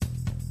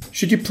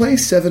Should you play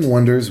Seven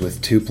Wonders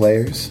with 2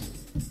 players?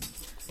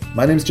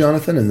 My name's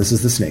Jonathan, and this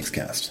is the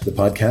SnakesCast, the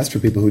podcast for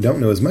people who don't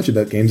know as much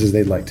about games as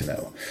they'd like to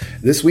know.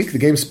 This week, the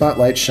game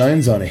spotlight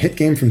shines on a hit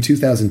game from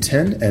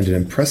 2010 and an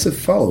impressive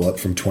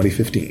follow-up from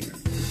 2015.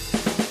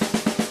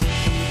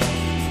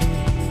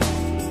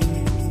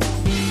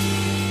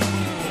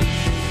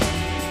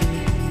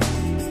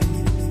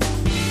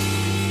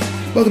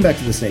 Welcome back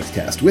to the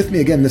SnakesCast. With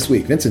me again this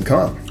week, Vincent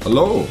Kong.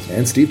 Hello.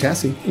 And Steve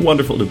Tassie.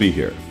 Wonderful to be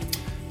here.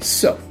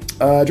 So,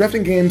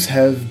 drafting games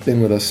have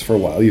been with us for a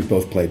while. You've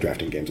both played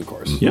drafting games, of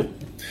course. Yep.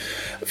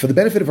 For the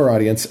benefit of our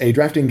audience, a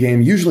drafting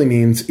game usually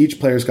means each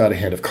player's got a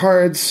hand of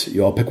cards,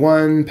 you all pick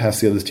one,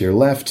 pass the others to your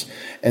left,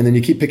 and then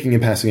you keep picking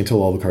and passing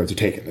until all the cards are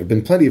taken. There have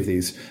been plenty of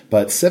these,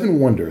 but Seven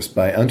Wonders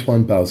by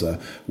Antoine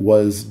Bauza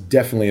was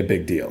definitely a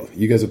big deal.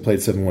 You guys have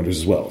played Seven Wonders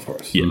as well, of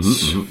course. Yes.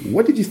 Mm-hmm.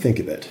 What did you think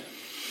of it?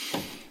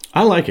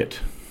 I like it.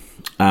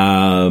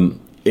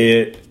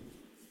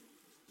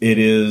 It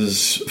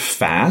is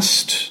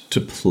fast to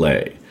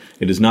play.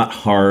 It is not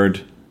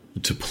hard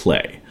to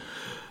play.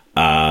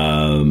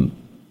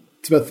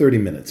 It's about 30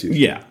 minutes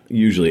usually. Yeah,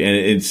 usually. And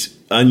it's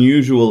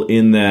unusual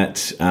in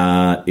that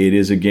it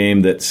is a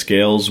game that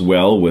scales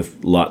well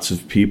with lots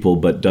of people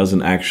but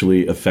doesn't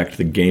actually affect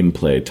the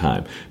gameplay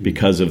time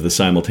because of the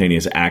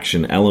simultaneous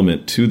action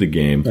element to the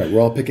game. Right, we're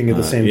all picking at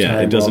the same time.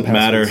 Yeah, it doesn't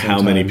matter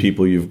how many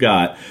people you've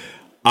got.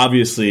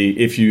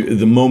 Obviously,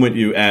 the moment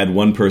you add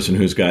one person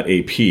who's got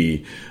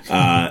AP,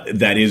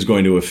 that is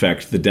going to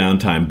affect the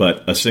downtime.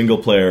 But a single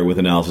player with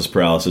analysis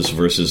paralysis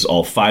versus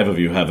all 5 of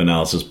you have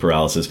analysis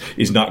paralysis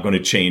is not going to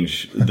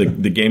change the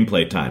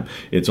gameplay time.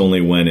 It's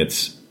only when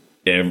it's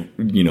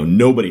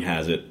nobody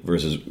has it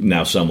versus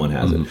now someone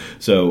has it.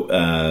 So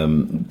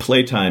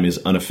playtime is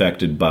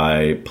unaffected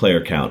by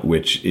player count,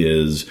 which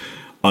is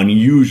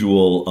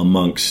unusual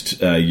amongst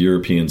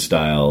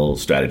European-style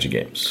strategy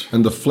games.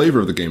 And the flavor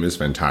of the game is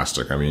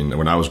fantastic. I mean,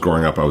 when I was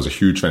growing up, I was a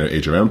huge fan of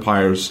Age of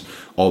Empires,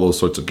 all those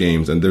sorts of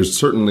games. And there's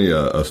certainly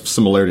a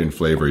similarity in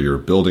flavor. You're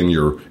building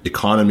your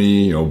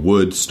economy,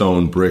 wood,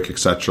 stone, brick,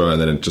 etc. And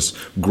then it just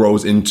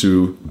grows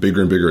into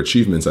bigger and bigger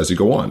achievements as you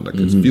go on. Like,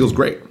 it feels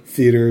great.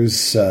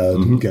 Theaters,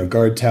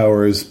 guard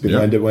towers,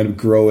 wind up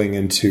growing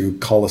into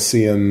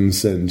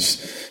coliseums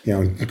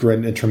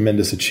and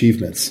tremendous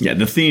achievements. Yeah,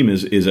 the theme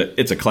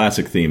it's a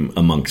classic theme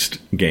amongst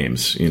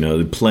games.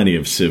 Plenty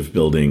of Civ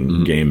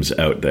building games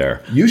out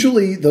there.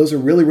 Usually those are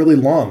really, really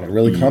long and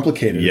really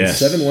complicated.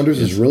 Yes. And Seven Wonders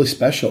is really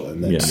special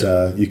in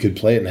that you could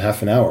play it in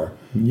half an hour.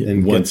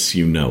 And once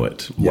you know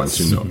it. Once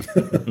you know it.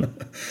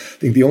 I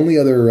think the only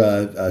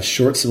other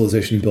short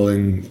civilization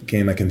building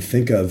game I can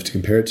think of to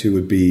compare it to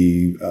would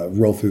be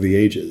Roll Through the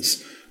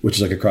Ages, which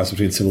is like a cross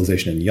between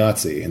Civilization and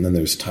Yahtzee. And then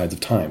there's Tides of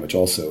Time, which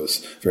also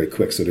is a very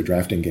quick sort of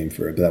drafting game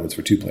but that one's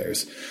for 2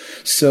 players.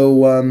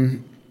 So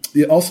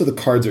also the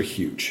cards are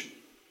huge.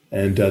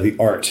 And the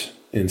art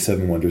in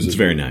Seven Wonders is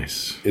very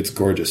nice. It's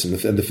gorgeous.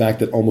 And the fact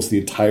that almost the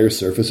entire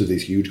surface of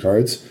these huge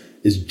cards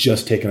is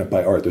just taken up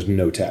by art. There's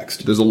no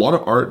text. There's a lot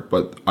of art,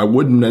 but I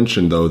would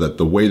mention, though, that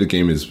the way the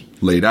game is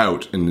laid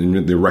out,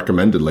 and the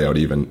recommended layout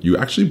even, you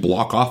actually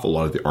block off a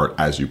lot of the art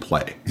as you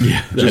play.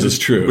 Yeah, that is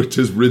true. Which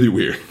is really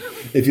weird.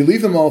 If you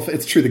leave them all,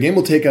 it's true. The game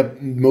will take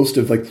up most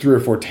of 3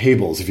 or 4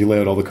 tables if you lay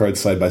out all the cards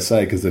side by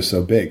side because they're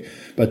so big.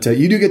 But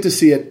you do get to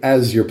see it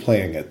as you're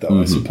playing it, though,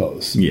 I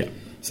suppose. Yeah.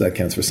 So that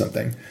counts for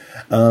something.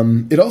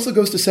 It also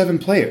goes to 7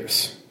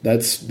 players.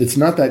 It's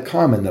not that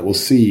common that we'll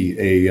see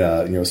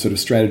a sort of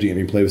strategy game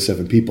you play with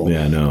 7 people.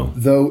 Yeah, no.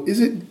 Though, is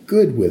it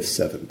good with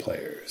 7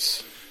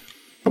 players?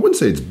 I wouldn't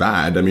say it's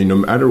bad. I mean, no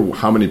matter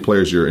how many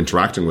players you're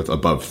interacting with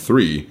above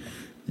 3,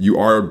 you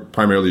are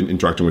primarily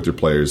interacting with your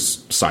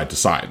players side to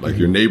side. Like,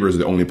 your neighbors are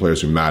the only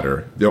players who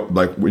matter.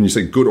 Like, when you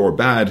say good or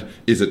bad,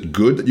 is it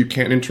good that you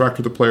can't interact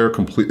with a player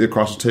completely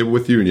across the table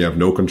with you and you have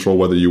no control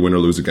whether you win or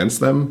lose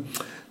against them?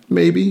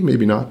 Maybe,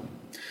 maybe not.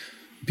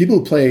 People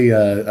who play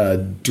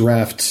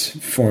draft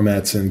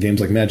formats and games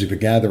like Magic the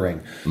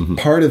Gathering,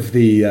 part of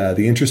the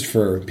interest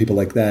for people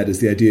like that is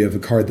the idea of a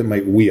card that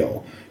might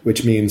wheel,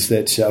 which means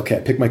that, I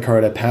pick my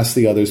card, I pass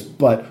the others,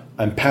 but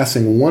I'm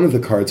passing one of the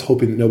cards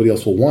hoping that nobody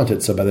else will want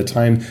it, so by the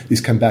time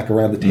these come back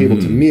around the table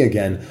to me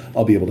again,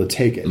 I'll be able to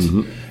take it.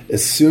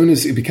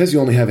 Because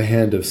you only have a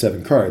hand of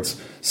 7 cards,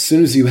 as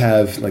soon as you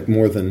have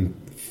more than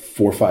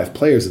 4 or 5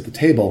 players at the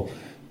table,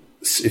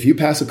 if you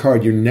pass a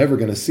card, you're never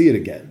going to see it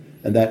again.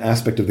 And that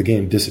aspect of the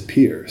game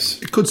disappears.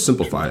 It could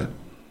simplify it.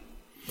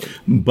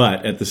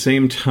 But at the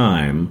same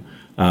time,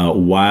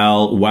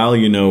 while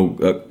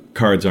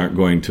cards aren't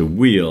going to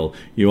wheel,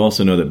 you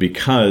also know that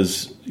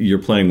because you're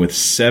playing with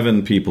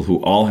 7 people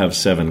who all have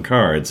 7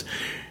 cards,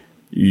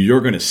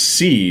 you're going to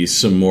see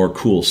some more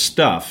cool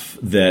stuff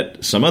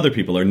that some other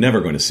people are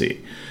never going to see.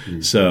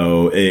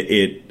 So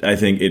I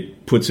think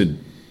it puts a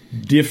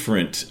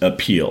different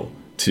appeal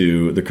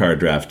to the card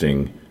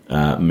drafting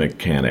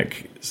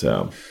mechanic.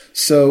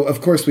 So,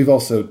 of course, we've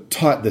also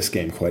taught this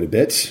game quite a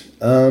bit.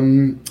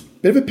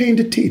 Bit of a pain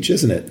to teach,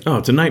 isn't it? Oh,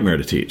 it's a nightmare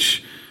to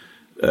teach.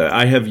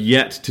 I have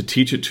yet to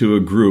teach it to a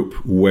group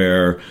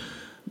where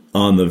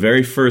on the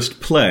very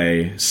first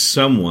play,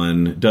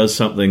 someone does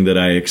something that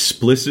I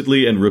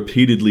explicitly and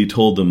repeatedly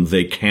told them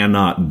they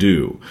cannot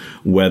do.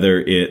 Whether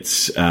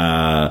it's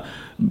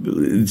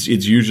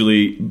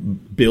usually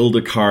build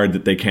a card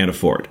that they can't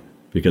afford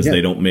because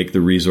they don't make the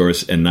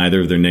resource, and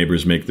neither of their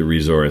neighbors make the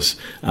resource.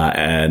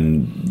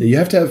 And you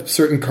have to have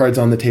certain cards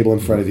on the table in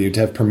front of you to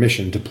have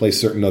permission to play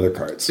certain other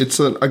cards. It's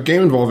a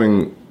game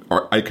involving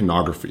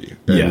iconography.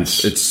 And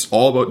yes. It's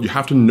all about, you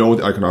have to know what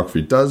the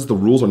iconography does. The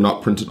rules are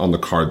not printed on the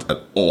cards at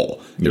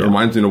all. It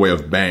reminds me in a way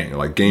of Bang,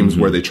 like games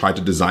where they tried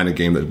to design a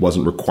game that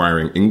wasn't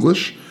requiring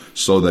English.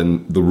 So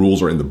then the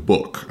rules are in the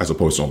book as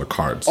opposed to on the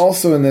cards.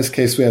 Also, in this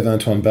case, we have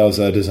Antoine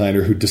Bauza, a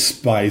designer who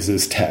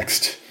despises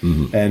text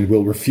and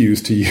will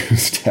refuse to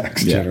use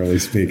text, generally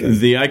speaking.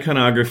 The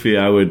iconography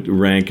I would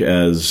rank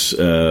as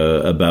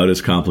about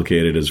as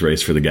complicated as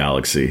Race for the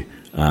Galaxy,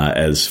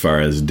 as far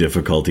as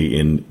difficulty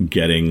in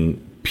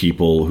getting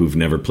people who've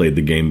never played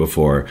the game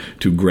before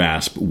to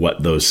grasp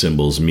what those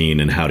symbols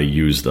mean and how to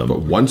use them. But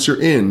once you're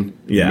in,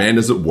 man,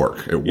 does it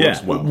work. It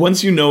works well.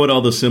 Once you know what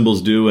all the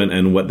symbols do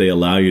and what they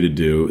allow you to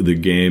do, the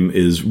game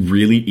is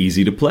really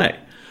easy to play.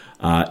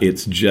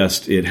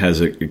 It has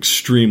an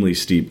extremely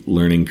steep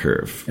learning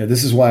curve. Yeah,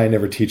 this is why I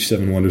never teach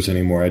Seven Wonders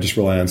anymore. I just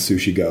rely on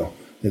Sushi Go.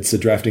 It's a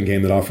drafting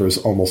game that offers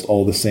almost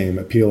all the same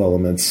appeal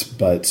elements,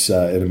 but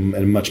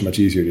and much, much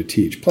easier to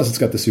teach. Plus, it's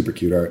got the super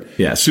cute art.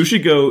 Yeah,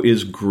 Sushi Go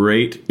is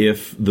great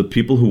if the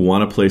people who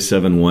want to play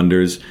Seven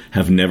Wonders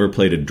have never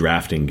played a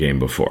drafting game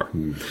before.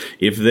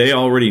 If they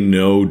already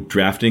know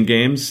drafting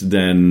games,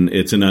 then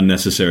it's an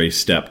unnecessary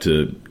step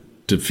to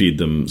feed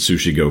them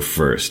Sushi Go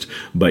first.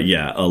 But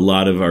yeah, a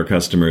lot of our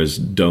customers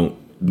don't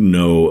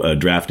know a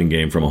drafting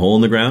game from a hole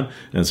in the ground,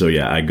 and so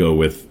I go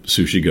with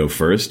Sushi Go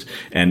first.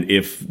 And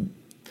if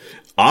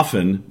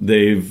often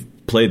they've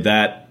played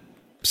that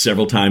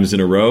several times in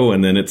a row,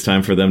 and then it's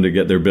time for them to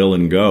get their bill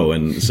and go.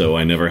 And so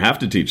I never have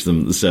to teach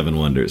them the Seven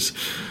Wonders.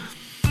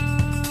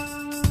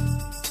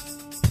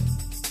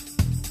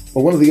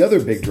 Well, one of the other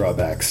big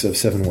drawbacks of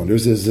Seven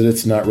Wonders is that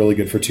it's not really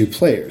good for two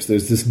players.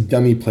 There's this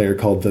dummy player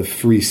called the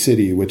Free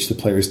City, which the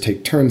players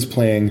take turns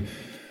playing,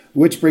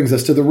 which brings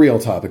us to the real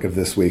topic of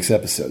this week's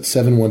episode,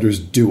 Seven Wonders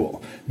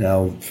Duel.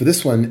 Now, for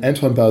this one,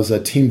 Antoine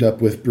Bauza teamed up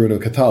with Bruno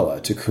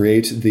Catala to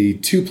create the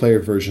two-player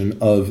version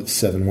of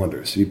Seven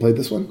Wonders. Have you played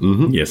this one?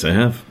 Mm-hmm. Yes, I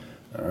have.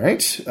 All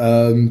right.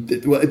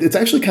 It's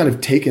actually kind of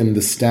taken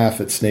the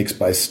staff at Snakes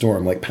by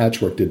storm, like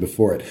Patchwork did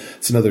before it.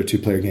 It's another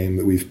two-player game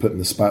that we've put in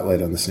the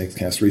spotlight on the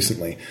SnakesCast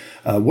recently.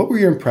 What were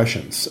your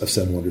impressions of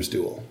Seven Wonders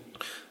Duel?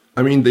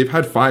 I mean, they've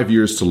had 5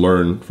 years to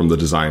learn from the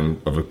design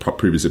of a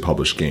previously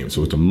published game.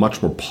 So it's a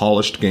much more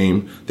polished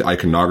game. The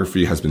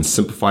iconography has been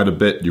simplified a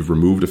bit. You've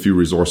removed a few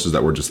resources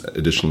that were just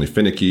additionally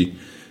finicky.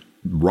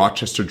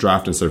 Rochester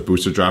draft instead of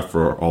booster draft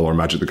for all our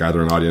Magic the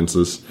Gathering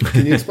audiences.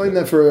 Can you explain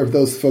that for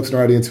those folks in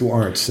our audience who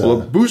aren't?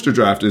 Well, booster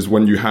draft is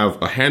when you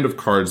have a hand of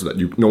cards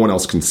that no one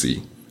else can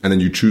see, and then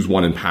you choose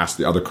one and pass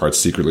the other cards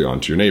secretly on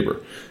to your neighbor.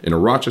 In a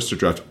Rochester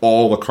draft,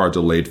 all the cards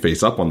are laid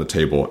face up on the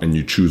table, and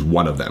you choose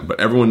one of them, but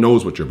everyone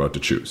knows what you're about to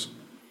choose.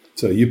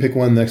 So you pick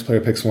one, the next player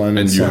picks one.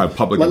 And you have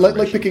public information.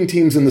 Like picking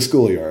teams in the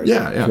schoolyard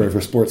for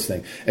a sports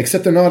thing.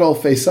 Except they're not all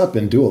face up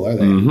in Duel, are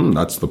they? Mm-hmm.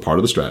 That's the part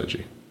of the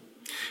strategy.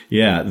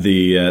 Yeah,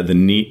 the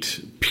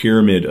neat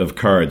pyramid of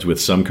cards with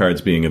some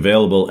cards being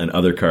available and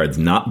other cards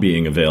not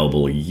being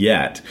available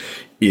yet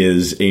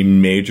is a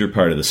major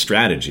part of the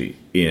strategy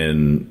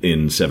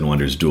in Seven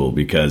Wonders Duel,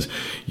 because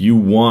you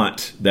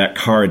want that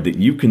card that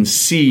you can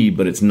see,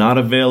 but it's not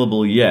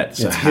available yet.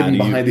 So it's hidden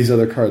behind these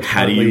other cards.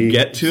 How do you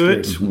get to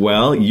it?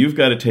 Well, you've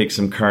got to take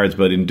some cards,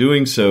 but in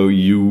doing so,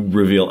 you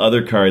reveal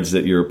other cards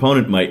that your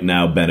opponent might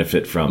now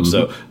benefit from.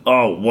 So,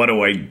 what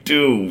do I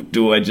do?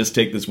 Do I just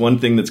take this one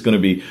thing that's going to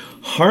be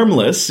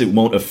harmless? It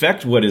won't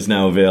affect what is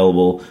now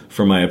available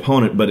for my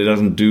opponent, but it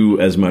doesn't do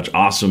as much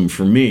awesome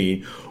for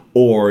me.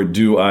 Or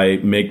do I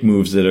make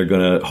moves that are going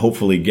to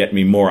hopefully get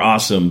me more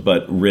awesome,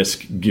 but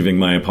risk giving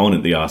my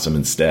opponent the awesome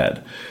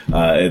instead?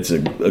 It's a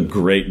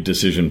great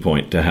decision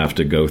point to have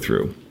to go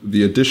through.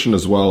 The addition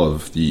as well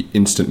of the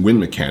instant win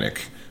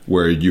mechanic,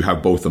 where you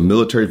have both a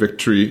military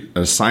victory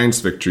and a science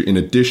victory in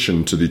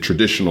addition to the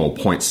traditional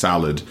point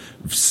salad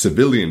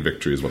civilian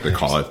victory is what they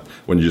call it,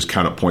 when you just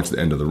count up points at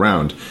the end of the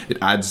round. It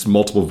adds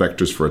multiple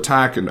vectors for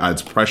attack and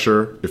adds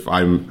pressure. If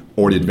I'm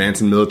already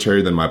advanced in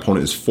military, then my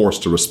opponent is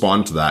forced to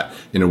respond to that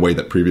in a way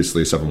that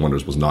previously Seven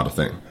Wonders was not a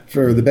thing.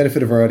 For the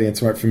benefit of our audience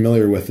who aren't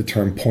familiar with the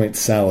term point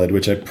salad,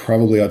 which I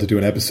probably ought to do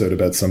an episode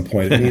about some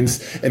point, it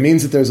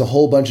means that there's a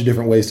whole bunch of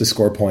different ways to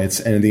score points,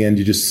 and in the end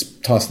you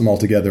just toss them all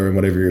together, and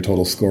whatever your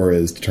total score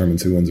is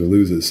determines who wins or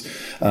loses.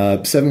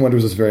 Seven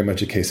Wonders was very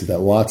much a case of that.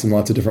 Lots and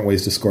lots of different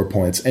ways to score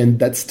points, and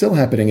that's still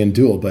happening in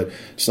Duel, but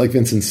just like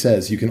Vincent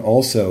says, you can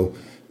also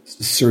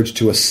surge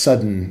to a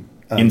sudden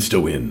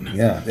insta-win.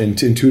 Yeah, in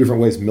two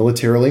different ways,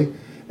 militarily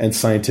and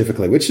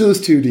scientifically. Which of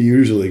those two do you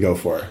usually go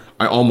for?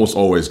 I almost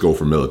always go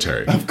for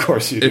military. Of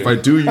course you do. If I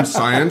do use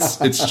science,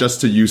 it's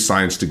just to use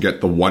science to get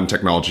the one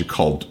technology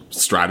called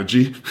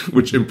strategy,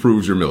 which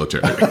improves your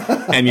military.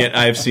 And yet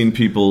I've seen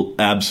people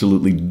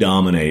absolutely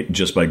dominate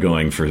just by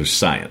going for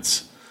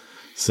science.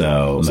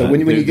 So when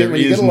you there get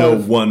is a lot no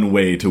of, one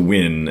way to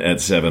win at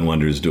Seven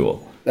Wonders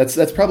Duel.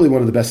 That's probably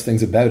one of the best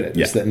things about it,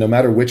 is that no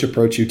matter which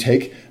approach you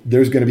take,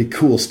 there's going to be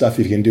cool stuff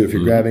you can do. If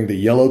you're grabbing the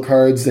yellow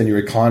cards, then your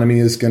economy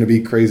is going to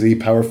be crazy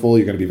powerful.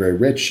 You're going to be very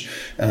rich.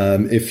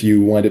 If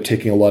you wind up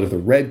taking a lot of the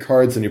red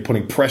cards, then you're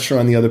putting pressure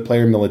on the other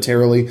player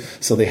militarily,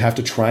 so they have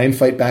to try and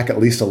fight back at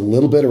least a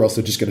little bit, or else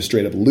they're just going to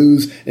straight up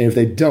lose. And if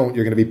they don't,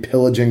 you're going to be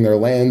pillaging their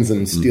lands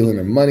and stealing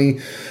their money.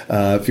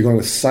 If you're going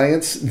with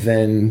science,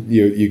 then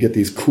you get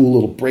these cool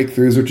little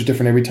breakthroughs, which are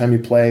different every time you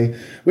play.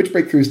 Which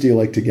breakthroughs do you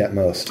like to get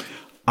most?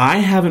 I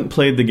haven't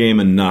played the game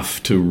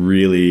enough to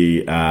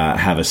really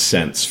have a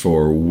sense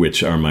for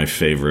which are my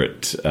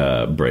favorite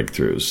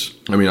breakthroughs.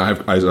 I mean,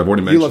 I've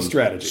already mentioned... You love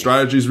strategy.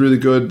 Strategy is really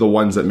good. The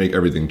ones that make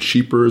everything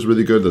cheaper is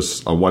really good.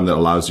 There's one that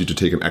allows you to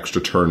take an extra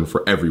turn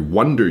for every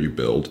wonder you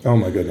build. Oh,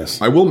 my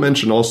goodness. I will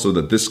mention also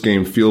that this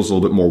game feels a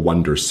little bit more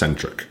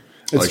wonder-centric.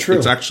 It's true.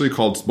 It's actually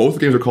called... Both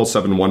games are called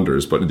Seven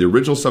Wonders, but in the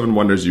original Seven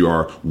Wonders, you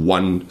are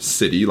one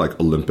city, like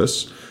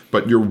Olympus.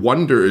 But your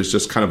wonder is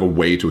just kind of a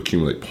way to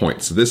accumulate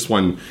points. So this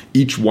one,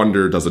 each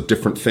wonder does a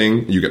different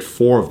thing. You get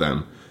 4 of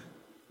them.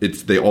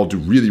 They all do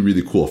really,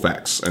 really cool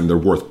effects, and they're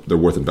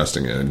worth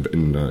investing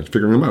in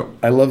figuring them out.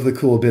 I love the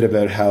cool bit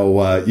about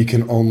how you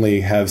can only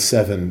have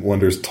 7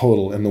 wonders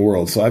total in the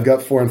world. So I've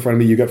got 4 in front of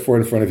me, you got 4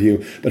 in front of you.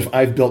 But if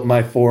I've built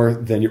my 4,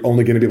 then you're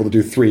only going to be able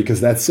to do 3,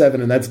 because that's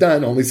 7 and that's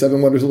done. Only 7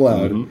 wonders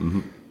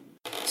allowed.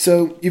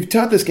 So you've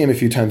taught this game a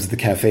few times at the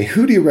cafe.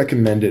 Who do you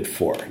recommend it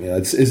for?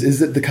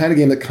 Is it the kind of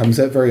game that comes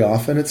out very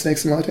often at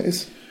Snakes and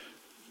Lattes?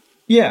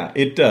 Yeah,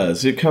 it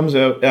does. It comes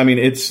out. I mean,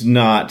 it's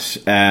not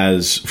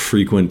as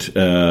frequent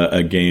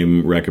a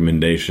game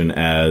recommendation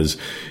as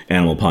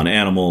Animal Upon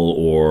Animal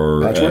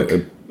or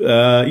Patchwork.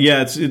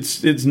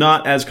 It's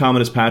not as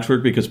common as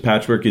Patchwork, because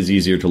Patchwork is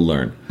easier to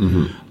learn.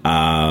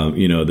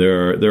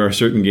 There are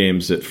certain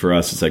games that for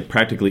us, it's like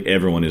practically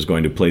everyone is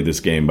going to play this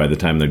game by the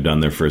time they're done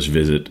their first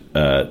visit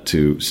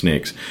to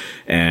Snakes.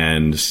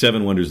 And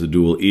Seven Wonders: The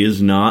Duel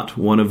is not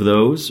one of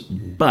those,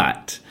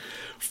 but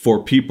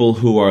for people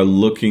who are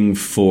looking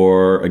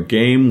for a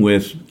game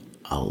with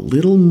a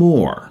little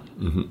more,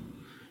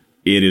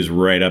 it is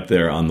right up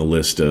there on the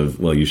list of,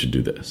 well, you should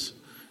do this.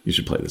 You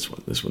should play this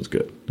one. This one's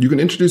good. You can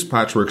introduce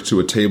Patchwork to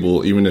a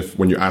table, even if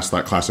when you ask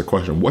that classic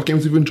question, what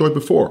games have you enjoyed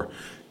before?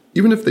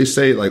 Even if they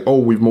say, like, oh,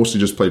 we've mostly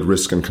just played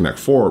Risk and Connect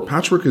 4,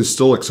 Patchwork is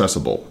still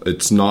accessible.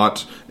 It's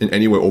not in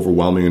any way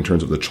overwhelming in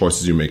terms of the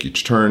choices you make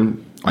each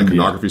turn.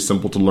 Iconography is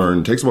simple to learn.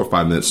 It takes about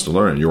 5 minutes to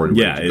learn. You're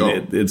already ready to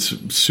go.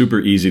 It's super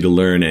easy to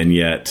learn, and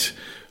yet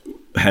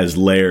has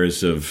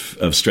layers of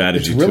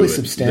strategy. It's really to it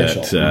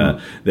substantial.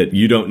 that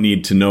you don't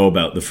need to know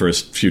about the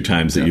first few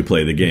times that you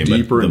play the game.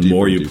 Deeper but the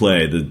more you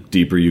play, the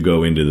deeper you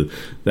go into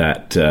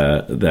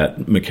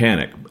that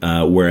mechanic.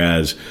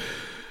 Whereas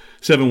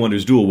Seven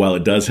Wonders Duel, while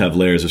it does have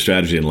layers of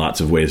strategy and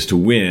lots of ways to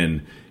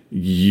win,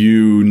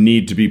 you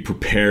need to be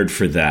prepared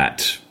for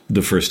that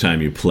the first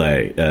time you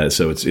play.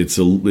 So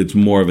it's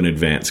more of an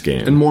advanced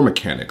game. And more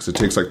mechanics. It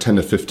takes like 10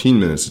 to 15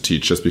 minutes to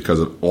teach just because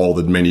of all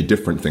the many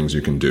different things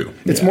you can do.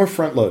 It's more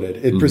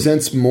front-loaded. It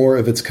presents more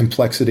of its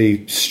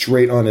complexity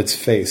straight on its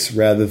face,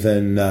 rather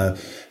than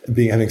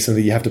having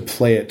something you have to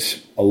play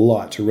it a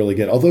lot to really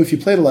get. Although if you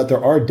play it a lot,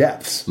 there are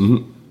depths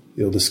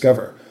you'll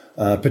discover.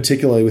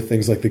 Particularly with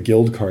things like the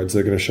guild cards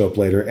that are going to show up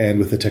later, and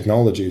with the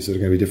technologies that are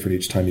going to be different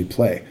each time you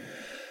play.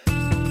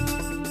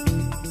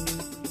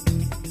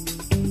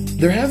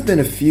 There have been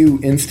a few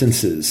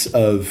instances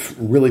of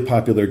really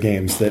popular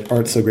games that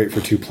aren't so great for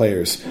 2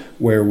 players,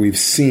 where we've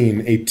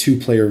seen a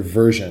 2-player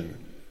version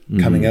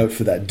coming out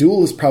for that.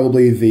 Duel is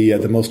probably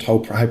the most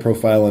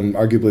high-profile and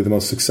arguably the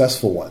most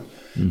successful one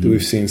that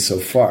we've seen so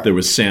far. There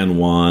was San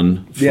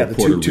Juan for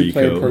Puerto Rico.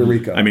 2-player Puerto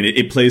Rico. I mean,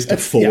 it plays to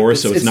 4,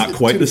 so it's not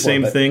quite the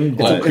same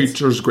thing. All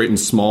Creatures Great and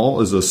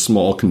Small is a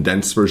small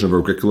condensed version of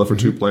Agricola for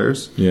 2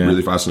 players. Yeah.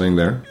 Really fascinating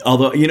there.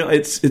 Although,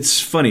 it's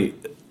funny.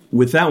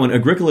 With that one,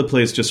 Agricola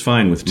plays just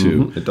fine with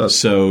 2. It does.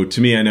 So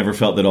to me, I never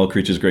felt that All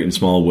Creatures Great and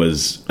Small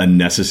was a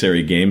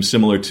necessary game,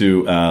 similar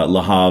to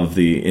Le Havre,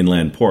 the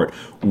inland port.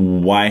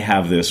 Why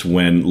have this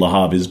when Le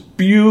Havre is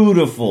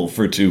beautiful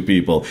for 2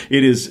 people?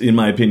 It is, in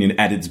my opinion,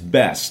 at its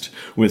best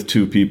with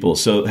 2 people.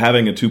 So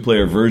having a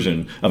 2-player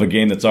version of a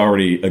game that's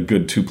already a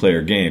good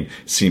 2-player game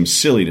seems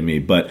silly to me.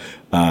 But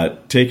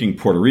taking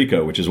Puerto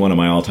Rico, which is one of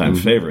my all-time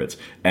favorites,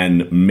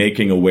 and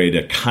making a way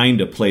to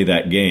kind of play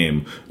that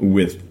game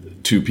with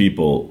 2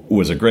 people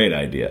was a great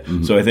idea.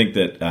 So I think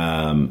that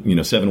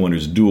Seven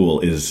Wonders Duel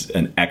is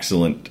an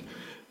excellent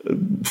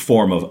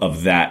form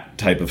of that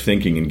type of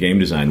thinking in game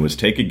design, was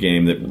take a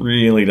game that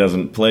really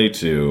doesn't play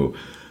to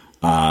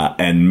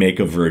and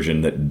make a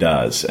version that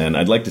does. And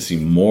I'd like to see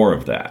more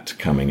of that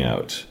coming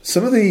out.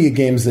 Some of the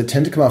games that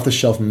tend to come off the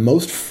shelf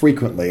most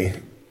frequently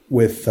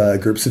with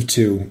groups of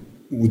 2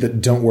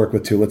 that don't work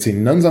with 2. Let's see,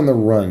 Nuns on the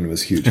Run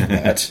was huge for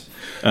that.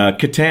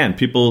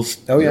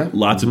 Catan.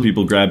 Lots of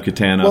people grab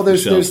Catan off the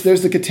shelf.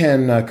 There's the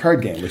Catan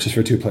card game, which is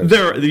for 2 players.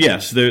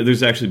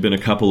 There's actually been a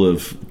couple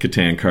of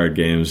Catan card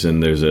games,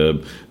 and there's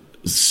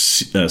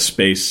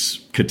Space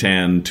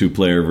Catan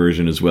 2-player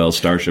version as well,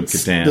 Starship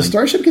Catan. The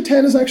Starship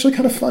Catan is actually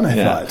kind of fun, I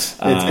thought.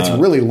 It's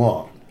really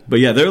long. But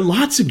yeah, there are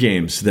lots of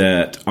games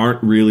that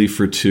aren't really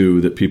for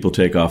two that people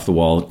take off the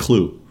wall.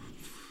 Clue.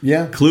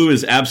 Yeah. Clue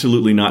is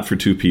absolutely not for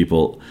two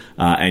people,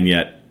 and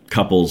yet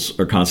couples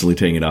are constantly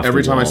taking it off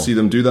Every the time wall. I see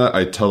them do that,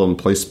 I tell them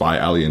play Spy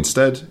Alley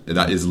instead.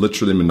 That is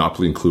literally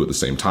Monopoly and Clue at the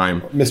same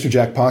time. Mr.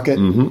 Jack Pocket.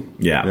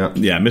 Yeah.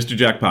 Mr.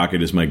 Jack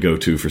Pocket is my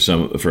go-to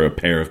for a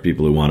pair of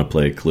people who want to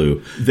play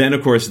Clue. Then,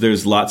 of course,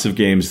 there's lots of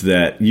games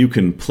that you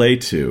can play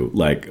to,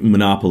 like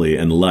Monopoly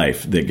and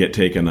Life, that get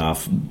taken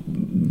off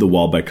the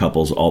wall by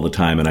couples all the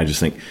time. And I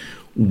just think,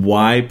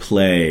 why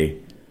play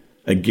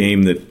a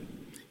game that,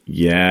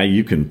 yeah,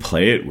 you can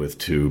play it with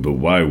two, but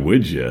why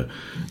would you?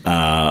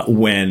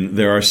 When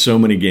there are so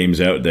many games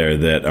out there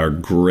that are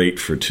great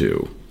for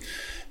two.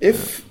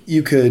 If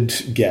you could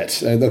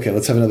get... okay,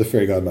 let's have another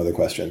fairy godmother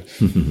question.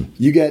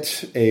 You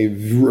get a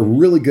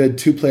really good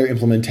 2-player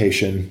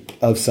implementation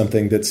of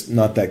something that's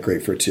not that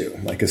great for two,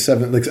 like a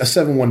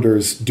Seven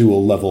Wonders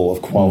Duel level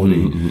of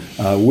quality.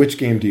 Which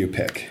game do you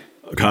pick?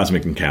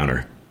 Cosmic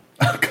Encounter.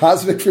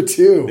 Cosmic for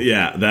two.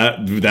 Yeah,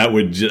 that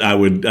would I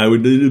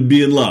would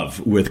be in love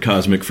with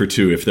Cosmic for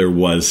two if there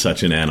was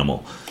such an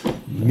animal.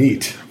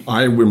 Neat.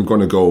 I am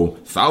going to go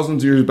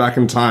thousands of years back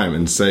in time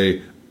and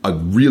say a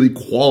really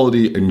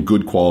quality and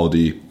good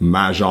quality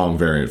Mahjong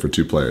variant for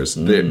 2 players.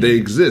 They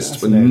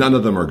exist, but none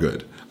of them are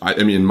good.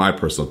 I mean, in my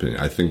personal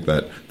opinion, I think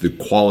that the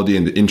quality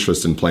and the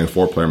interest in playing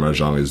 4-player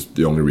Mahjong is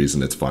the only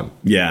reason it's fun.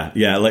 Yeah.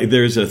 Like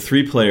there's a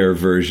 3-player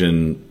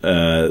version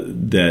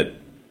that,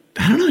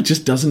 I don't know, it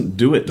just doesn't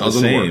do it the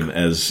same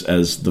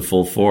as the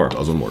full 4.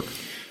 Doesn't work.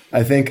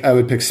 I think I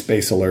would pick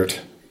Space Alert.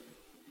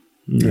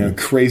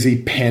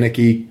 Crazy,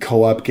 panicky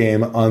co-op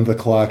game on the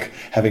clock,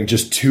 having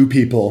just 2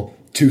 people,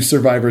 2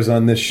 survivors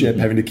on this ship,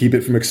 having to keep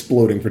it from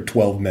exploding for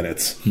 12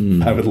 minutes.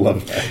 I would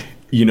love that.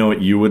 You know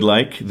what you would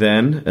like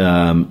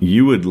then?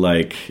 You would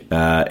like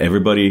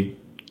Everybody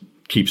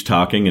Keeps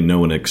Talking and No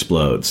One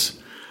Explodes.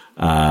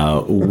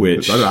 Which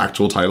is that an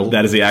actual title?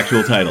 That is the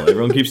actual title.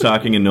 Everyone keeps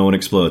talking and no one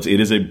explodes.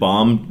 It is a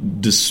bomb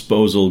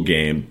disposal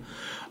game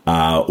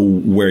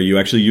where you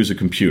actually use a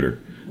computer.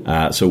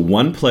 So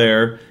one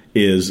player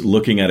is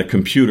looking at a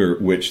computer,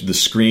 which the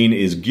screen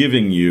is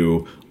giving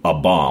you a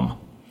bomb.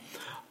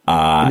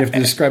 And you have to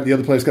describe the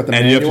other player's got the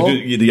manual.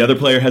 The other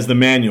player has the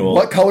manual.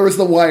 What color is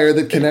the wire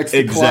that connects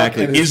the clock?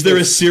 Exactly. Is there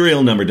a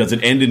serial number? Does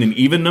it end in an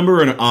even number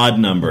or an odd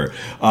number?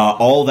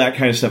 All that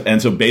kind of stuff.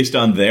 And so based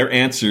on their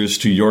answers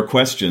to your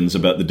questions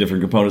about the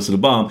different components of the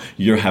bomb,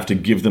 you have to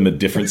give them a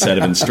different set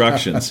of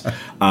instructions.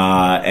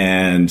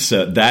 And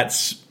so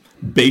that's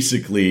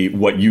basically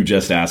what you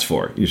just asked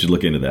for. You should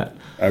look into that.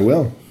 I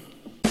will.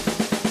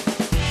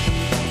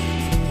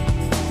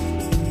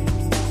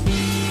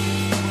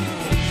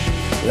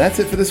 That's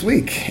it for this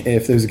week.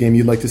 If there's a game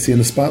you'd like to see in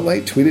the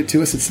spotlight, tweet it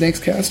to us at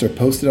SnakesCast or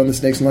post it on the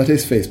Snakes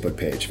Lattes Facebook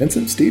page.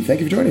 Vincent, Steve,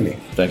 thank you for joining me.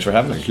 Thanks for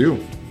having me. Thank you.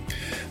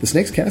 The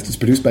SnakesCast is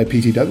produced by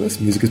P.T.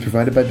 Douglas. Music is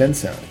provided by Ben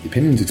Sound. The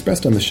opinions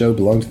expressed on the show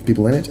belong to the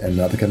people in it and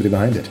not the company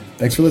behind it.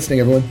 Thanks for listening,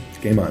 everyone.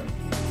 Game on.